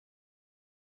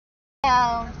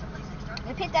So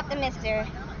we picked up the mister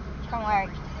from work,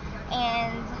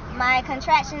 and my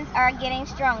contractions are getting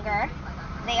stronger.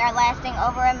 They are lasting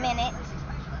over a minute.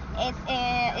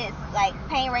 It's like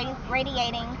pain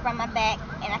radiating from my back,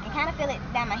 and I can kind of feel it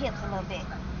down my hips a little bit.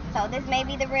 So this may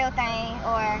be the real thing,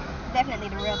 or definitely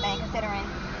the real thing, considering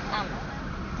I'm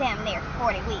damn near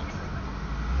 40 weeks.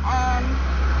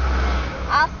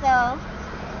 Also,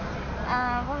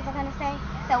 what was I gonna say?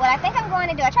 So what I think I'm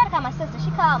going to do, I tried to call my sister. She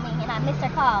called me, and I missed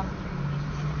her call.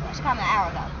 She called me an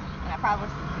hour ago, and I probably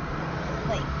was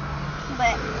asleep.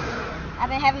 But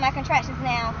I've been having my contractions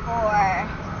now for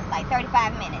like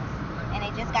 35 minutes, and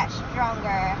they just got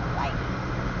stronger like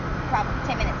probably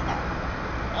 10 minutes ago.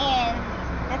 And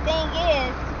the thing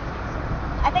is,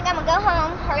 I think I'm gonna go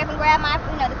home, hurry up and grab my,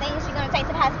 the things you're gonna take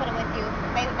to the hospital with you,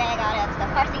 baby bag, all that other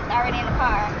stuff. Car seat's already in the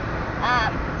car.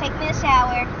 Take me a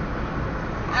shower.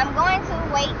 I'm going to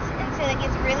wait until it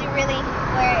gets really, really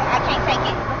where I can't take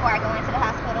it before I go into the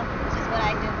hospital, which is what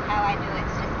I do, how I do it.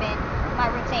 It's just been my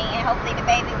routine, and hopefully the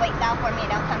baby waits out for me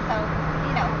and don't come so,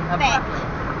 fat.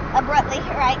 Abruptly,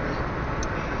 right?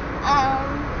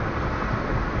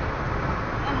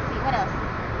 Let me see, what else?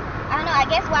 I don't know, I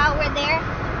guess while we're there,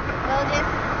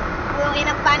 we'll end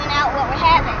up finding out what we're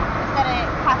having instead of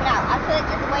popping out. I could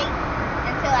just wait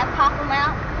until I pop them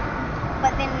out,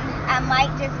 but then I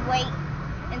might just wait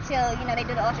until they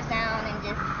do the ultrasound and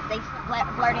just they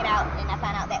blurt it out and I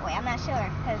find out that way. I'm not sure,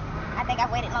 because I think I've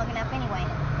waited long enough anyway.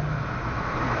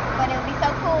 But it would be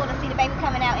so cool to see the baby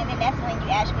coming out, and then that's when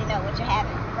you actually know what you're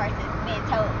having versus being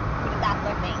told through the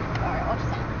Doppler thing or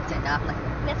ultrasound. Is it Doppler?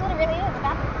 That's what it really is, a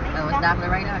Doppler. Oh, it's Doppler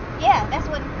radar? Yeah, that's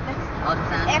what.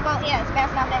 Ultrasound? Echo, yeah, it's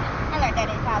bouncing off that. I learned that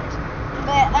in college.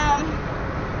 But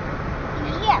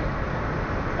yeah.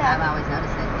 So, I've always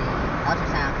noticed that the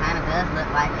ultrasound kind of does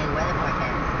look like a weather forecast.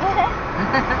 Yeah.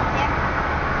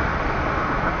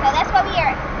 So that's where we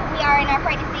are. We are in our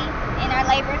pregnancy, in our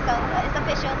labor, so it's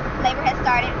official. Labor has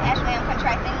started. Actually, I'm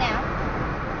contracting now.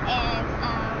 And,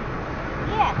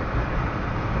 yeah.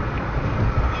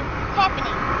 It's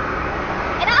happening.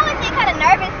 And I always get kind of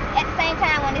nervous at the same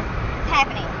time when it's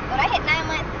happening. When I hit 9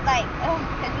 months, it's like,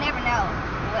 because you never know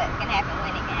what can happen,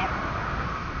 when it can happen.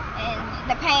 And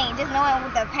the pain, just knowing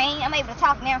the pain, I'm able to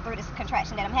talk now through this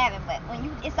contraction that I'm having, but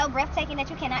when it's so breathtaking that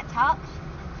you cannot talk,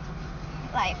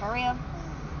 like for real,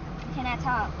 you cannot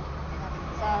talk.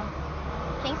 So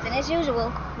Kingston, as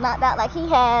usual, knocked out like he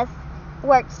has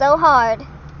worked so hard.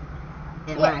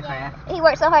 Minecraft. He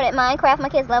worked so hard at Minecraft. My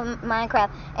kids love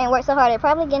Minecraft, and worked so hard at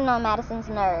probably getting on Madison's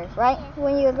nerves, right?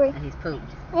 Wouldn't you agree? And he's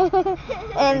pooped.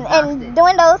 and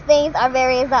doing those things are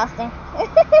very exhausting.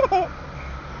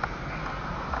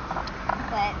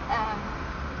 But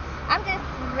I'm just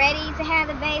ready to have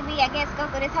the baby. I guess go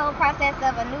through this whole process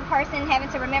of a new person,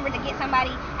 having to remember to get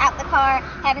somebody out the car,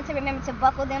 having to remember to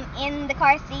buckle them in the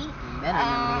car seat.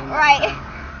 Right.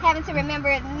 Having to remember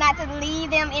not to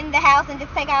leave them in the house and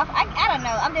just take off. I don't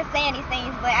know. I'm just saying these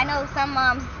things, but I know some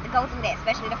moms go through that,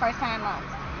 especially the first time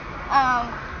moms.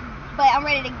 But I'm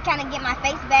ready to kind of get my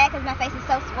face back because my face is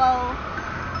so swole.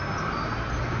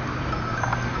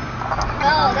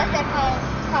 Oh, that's that phone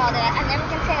call that I never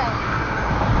can tell.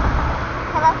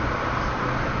 Hello?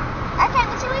 I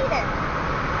can't with you either.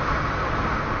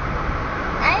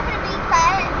 I ain't gonna be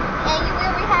quiet, and you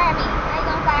will rehire me. How you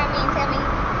gonna fire me and tell me,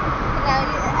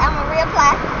 I'm gonna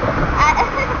reapply?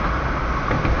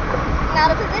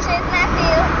 No, the position is not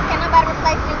filled. Can't nobody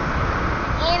replace you.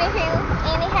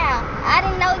 Anyhow, I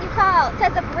didn't know you called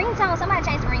because the ringtone. Somebody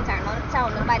changed the ringtone.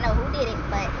 Nobody know who did it,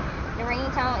 but the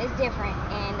ringtone is different,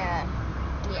 and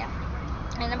yeah,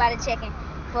 ain't nobody checking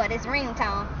for this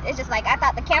ringtone. It's just like I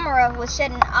thought the camera was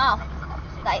shutting off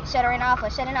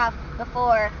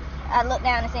before I looked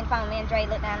down and seen the phone. Me and Dre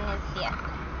looked down and yeah.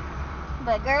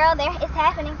 But girl, it's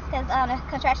happening because the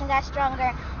contraction got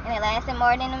stronger and it lasted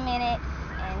more than a minute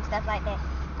and stuff like that.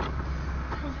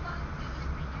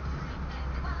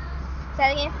 Say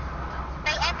it again.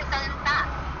 Stay active so it doesn't stop.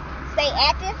 Stay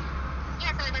active?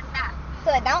 Yeah, so it doesn't stop. So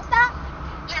it don't stop?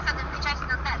 Yeah, so the contraction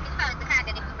don't stop. It's probably the kind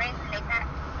that if you rest and they stop.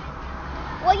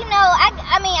 Well,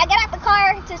 I got out the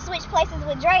car to switch places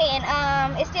with Dre, and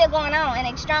it's still going on and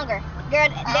it's stronger. Girl,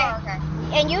 okay.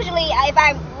 And usually if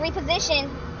I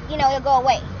reposition, it'll go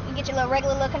away. You get your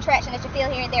regular little contraction that you feel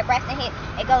here and there, Braxton hit,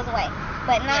 it goes away.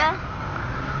 But now,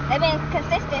 they've been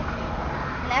consistent,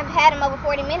 and I've had them over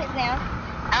 40 minutes now.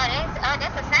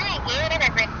 That's a sign, girl. They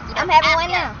ready to get I'm having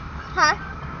one now. Huh?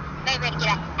 They ready to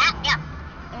get out. Yeah.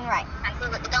 Right. I see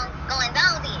what the going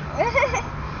on then.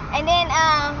 And then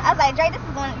I was like, Dre, this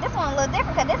one a little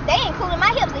different because they ain't cooling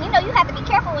my hips, and you have to be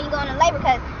careful when you go into labor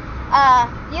because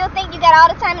You'll think you got all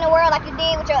the time in the world like you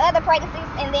did with your other pregnancies,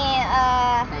 and then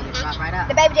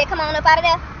the baby just come on up out of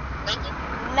there.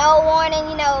 No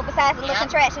warning, you know, besides the little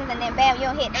contractions, and then bam,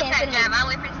 you'll hit 10 centimeters. Drive all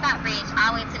the way from the stop bridge,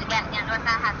 all the way to the goddamn north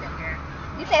side hospital, girl.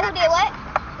 You said who did what?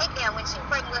 Big girl, when she was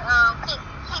pregnant with Kingston.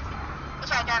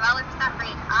 They tried to drive all the way from the stop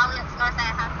bridge, all the way up to the north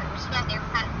side hospital. When she got there,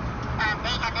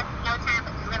 they had no time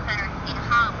but to deliver her in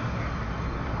home.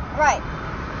 Right.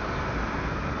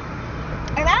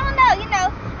 And I don't know, you know.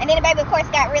 And then the baby, of course,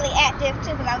 got really active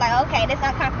too, because I was like, okay, this is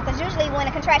uncomfortable. Because usually when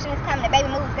a contraction is coming, the baby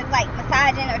moves because like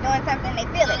massaging or doing something, they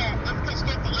feel it. Yeah, it's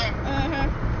constricted, yeah.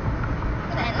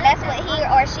 And that's what he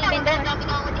or she been doing. Don't be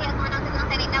knowing what the hell's going on. Because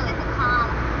they know it's a calm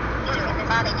uterus.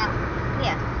 That's all they know.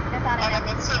 Yeah, that's all they know. And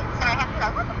then this shit started happening.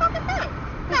 Like, what the fuck is this?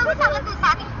 No, we're talking.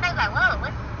 They was like, whoa,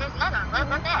 there's another one.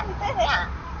 What's that?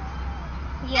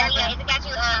 Yeah. Has it got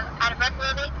you out of breath a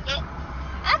little bit yet?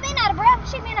 I've been out of breath.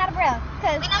 She been out of breath.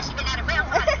 We know she been out of breath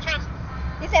from the contractions.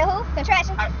 You said who?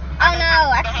 Contractions? Oh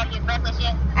no, I have you breathless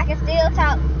yet? I can still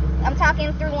talk. I'm talking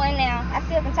through one now. I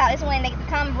still can talk. It's when they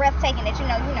become breathtaking that you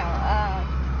know.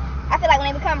 I feel like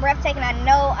when they become breathtaking, I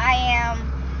know I am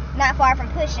not far from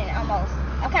pushing almost.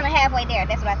 I'm kind of halfway there.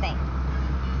 That's what I think.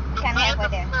 Kind of halfway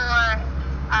there.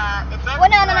 Well,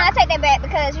 no, I take that back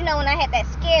because you know when I had that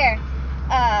scare,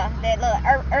 that little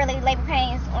early labor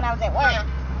pains when I was at work.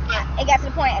 Yeah. It got to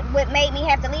the point what made me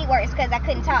have to leave work is because I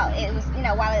couldn't talk. It was, you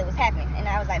know, while it was happening, and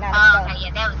I was like, nah, let's go. Okay,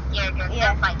 yeah, that was scary, girl.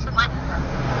 Yeah. That was like 2 months ago.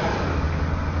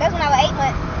 That's when I was 8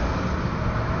 months.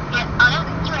 Yeah. Oh,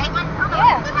 you were 8 months? Oh,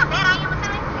 Yeah. That's how bad I am with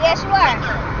time? Yes, you are.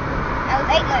 I was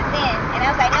 8 months then, and I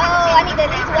was like, no, I need to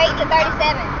at least wait to 37.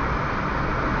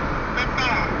 That's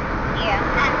sad. Yeah.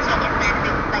 Not cheating,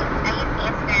 like, I used to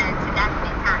Instagram to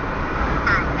document time.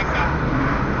 That's sad.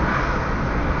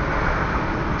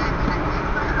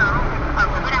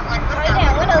 All these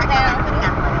damn windows down.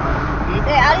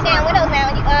 Yeah, all these damn windows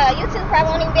down. YouTube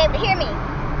probably won't even be able to hear me.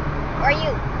 Or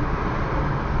you.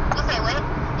 You say what?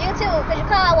 YouTube, because you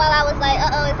called while I was like,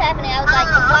 it's happening. I was like,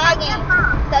 vlogging.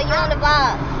 So you on the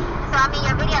vlog. So I'm in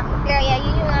your video. Girl, yeah,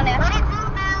 you on there. What it do,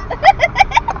 boo?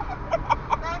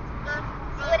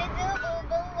 What it do, boo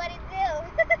boo? What it do?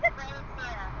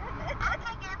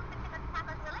 Okay, girl, I'm gonna put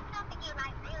top up. So let me know if you get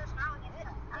like real strong and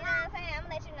stuff. You know what I'm saying? I'm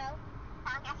gonna let you know.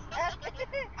 Okay.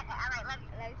 Alright, love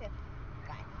you. Love you too.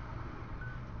 Bye.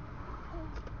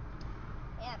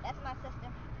 Yeah, that's my sister,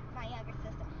 my younger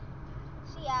sister.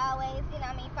 She always, you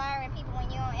know what I mean, firing people when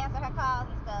you don't answer her calls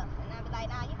and stuff. And I'll be like,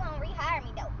 nah, you gonna rehire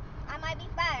me though. I might be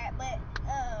fired, but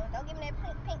don't give me that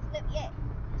pink slip yet.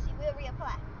 She will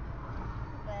reapply.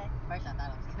 But First I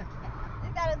thought it was good.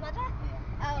 you thought it was my job?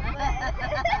 Yeah. Oh, but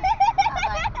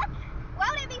why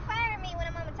would they be firing me when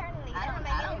I'm on maternity leave? I don't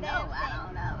know.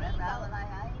 That's how I was like,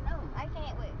 I ain't know. I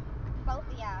can't with both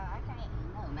of y'all. I can't.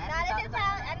 No, Nah, that's just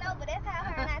how I know, but that's how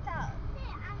her and I talk.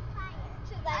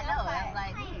 She was like, I know. I'm I was fired.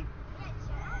 like,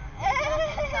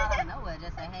 that's all I know.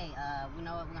 Just say, hey, we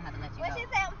know what, we're gonna have to let you When go. she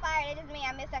said I'm fired, it just means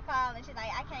I missed her call, and she's like,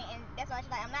 I can't, and that's why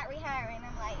she's like, I'm not rehiring.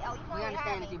 I'm like, oh, you We gonna rehire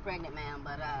understand me? that you're pregnant, ma'am,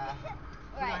 but we're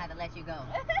Right. gonna have to let you go.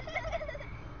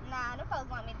 Nah, them folks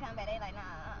want me to come back. They like,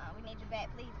 nah, we need you back.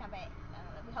 Please come back.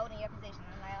 We holding your position.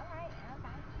 I'm like, all right,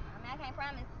 okay. I mean, I can't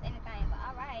promise anything, but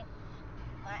all right.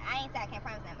 Well, I ain't say I can't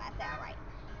promise anything, but I said all right.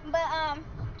 But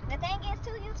the thing is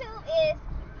too, YouTube is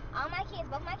all my kids,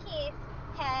 both my kids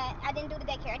I didn't do the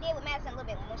daycare. I did with Madison a little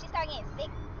bit. When she started getting sick,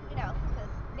 you know,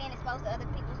 because being exposed to other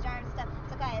people's germs and stuff,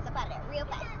 took her ass up out of there real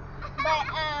fast. But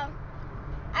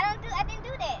I didn't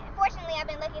do that. Fortunately, I've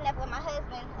been lucky enough where my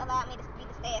husband allowed me to be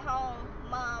the stay-at-home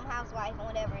mom, housewife, or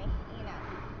whatever, you know.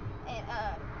 And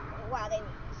while they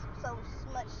were so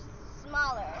much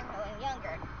smaller, you know, and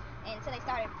younger, until they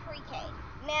started pre-K.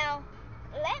 Now,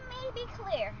 let me be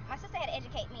clear. My sister had to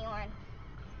educate me on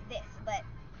this, but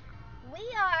we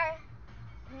are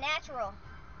natural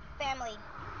family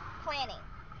planning.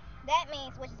 That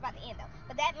means, which is about to end though,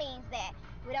 but that means that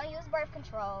we don't use birth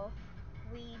control.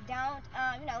 We don't,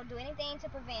 do anything to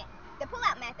prevent the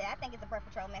pull-out method. I think it's a birth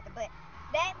control method, but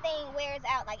that thing wears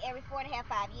out like every 4.5,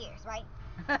 5 years, right?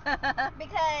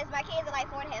 Because my kids are like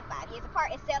 4.5, 5 years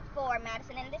apart, except for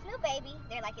Madison and this new baby.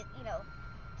 They're like, 10,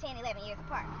 11 years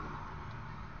apart.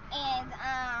 And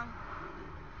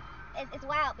it's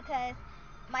wild because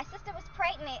my sister was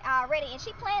pregnant already, and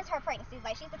she plans her pregnancies.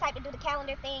 Like, she's the type to do the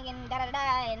calendar thing and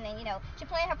da-da-da-da, and then, she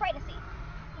planned her pregnancy.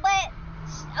 But,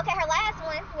 okay, her last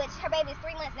one, which her baby is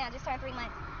 3 months now, just turned 3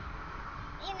 months.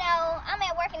 I'm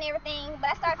at work and everything, but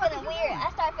I started feeling weird.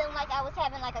 I started feeling like I was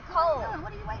having, like, a cold.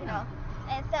 What are you waiting on?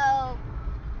 And so, I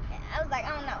was like,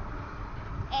 I don't know.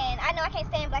 And I know I can't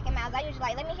stand black and mild. I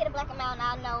usually let me hit a black and mild and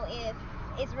I'll know if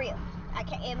it's real.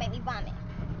 It'll make me vomit.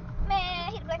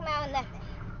 Man, he didn't black me out or nothing.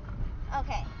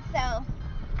 Okay, so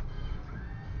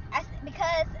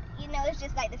because it's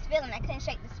just like this feeling. I couldn't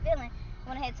shake this feeling.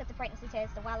 Went ahead and took the pregnancy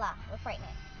test. So voila, we're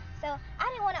pregnant. So I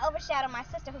didn't want to overshadow my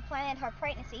sister who planned her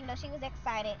pregnancy, even though she was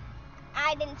excited.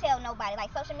 I didn't tell nobody,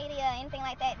 like social media, anything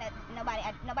like that.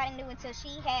 Nobody knew until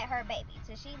she had her baby.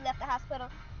 Till she left the hospital,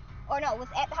 or no, was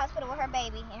at the hospital with her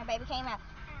baby, and her baby came out.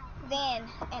 Then,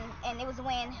 and it was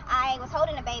when I was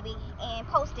holding the baby and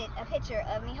posted a picture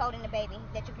of me holding the baby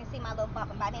that you can see my little bump.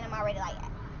 And by then I'm already like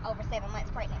over 7 months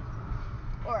pregnant,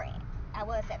 or I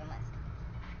was 7 months.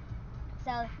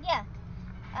 So yeah,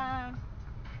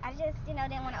 I just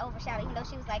didn't want to overshadow, even though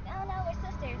she was like, oh no,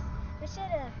 we're sisters, we should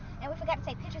have, and we forgot to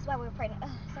take pictures while we were pregnant.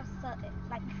 So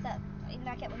like we suck. Even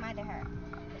though I kept reminding her,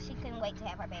 but she couldn't wait to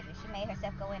have her baby. She made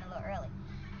herself go in a little early.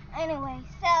 Anyway,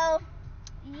 so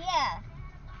yeah,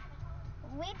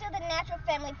 we do the natural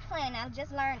family planning. I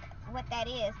just learned what that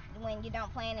is when you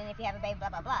don't plan and if you have a baby, blah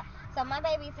blah blah. So my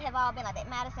babies have all been like that.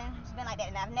 Madison's been like that,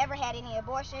 and I've never had any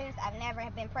abortions. I've never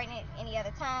been pregnant any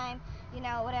other time,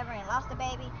 whatever, and lost a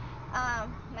baby.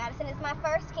 Madison is my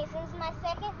first, Kingston is my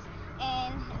second,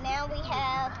 and now we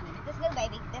have this new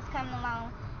baby that's coming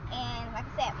along. And like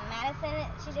I said, Madison,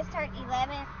 she just turned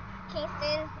 11.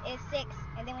 Kingston is 6,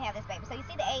 and then we have this baby. So you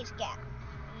see the age gap.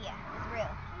 Yeah, it's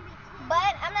real.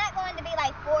 But I'm not going to be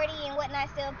like 40 and whatnot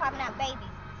still popping out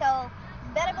babies. So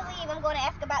better believe I'm going to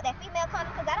ask about that female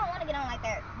condom, because I don't want to get on like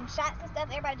that. Shots and stuff,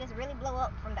 everybody just really blow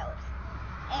up from those.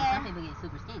 And some people get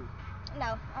super skinny.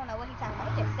 No, I don't know what he's talking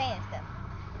about. He's just saying stuff.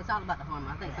 It's all about the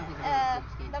hormone. I think some people get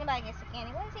super skinny. Nobody gets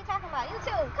skinny. What is he talking about? You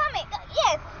too. Comment.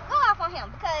 Yes, go off on him,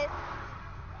 because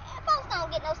folks don't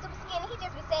get no super skinny. He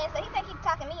just be saying so. He think he's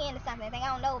talking me into something. I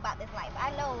don't know about this life. I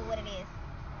know what it is.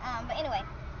 But anyway,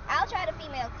 I'll try the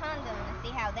female condom and see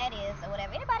how that is or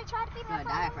whatever. Anybody try the female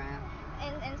condom? Diaphragm.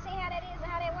 And see how that is and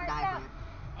how that works diaphragm.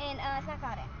 out? And it's not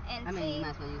called that. And I mean, you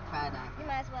might as well try a diaphragm. You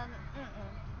might as well.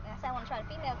 That's why I want to try the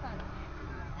female condom.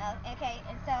 Okay,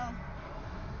 and so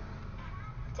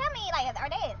tell me, like, are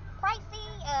they pricey?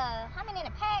 How many in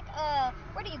a pack?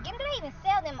 Where do you get them? Do they even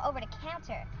sell them over the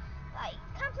counter? Like,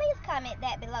 please comment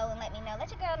that below and let me know. Let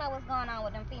your girl know what's going on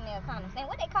with them female condoms and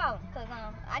what they call them, because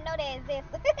I know they exist,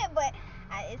 but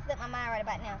it slipped my mind right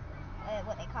about now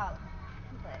what they call them.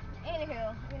 But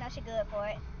anywho, she good for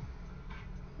it.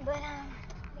 But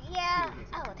yeah.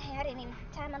 Oh dang, I didn't even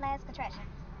time my last contraction.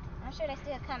 I'm sure they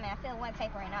still coming. I feel one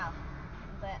tapering off.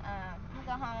 But I'm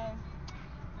gonna go home.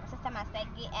 Just tell my stay,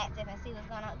 get active and see what's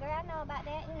going on. Girl, I know about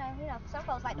that. Some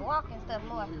folks like to walk and stuff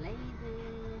more. Lazy.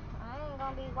 I ain't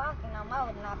gonna be walking no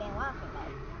more than I've been walking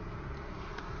though.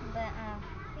 But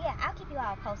yeah, I'll keep you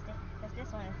all posted, because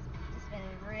this one has just been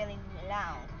really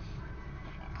long.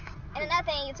 And another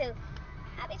thing, YouTube,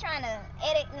 I be trying to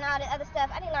edit and all the other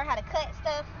stuff. I didn't learn how to cut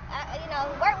stuff.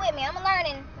 Work with me. I'm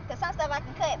learning, because some stuff I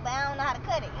can cut, but I don't know how to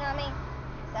cut it. You know what I mean?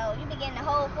 So you be getting the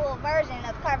whole full version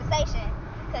of the conversation,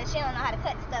 because she don't know how to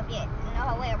cut the stuff yet.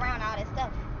 Know her way around all this stuff.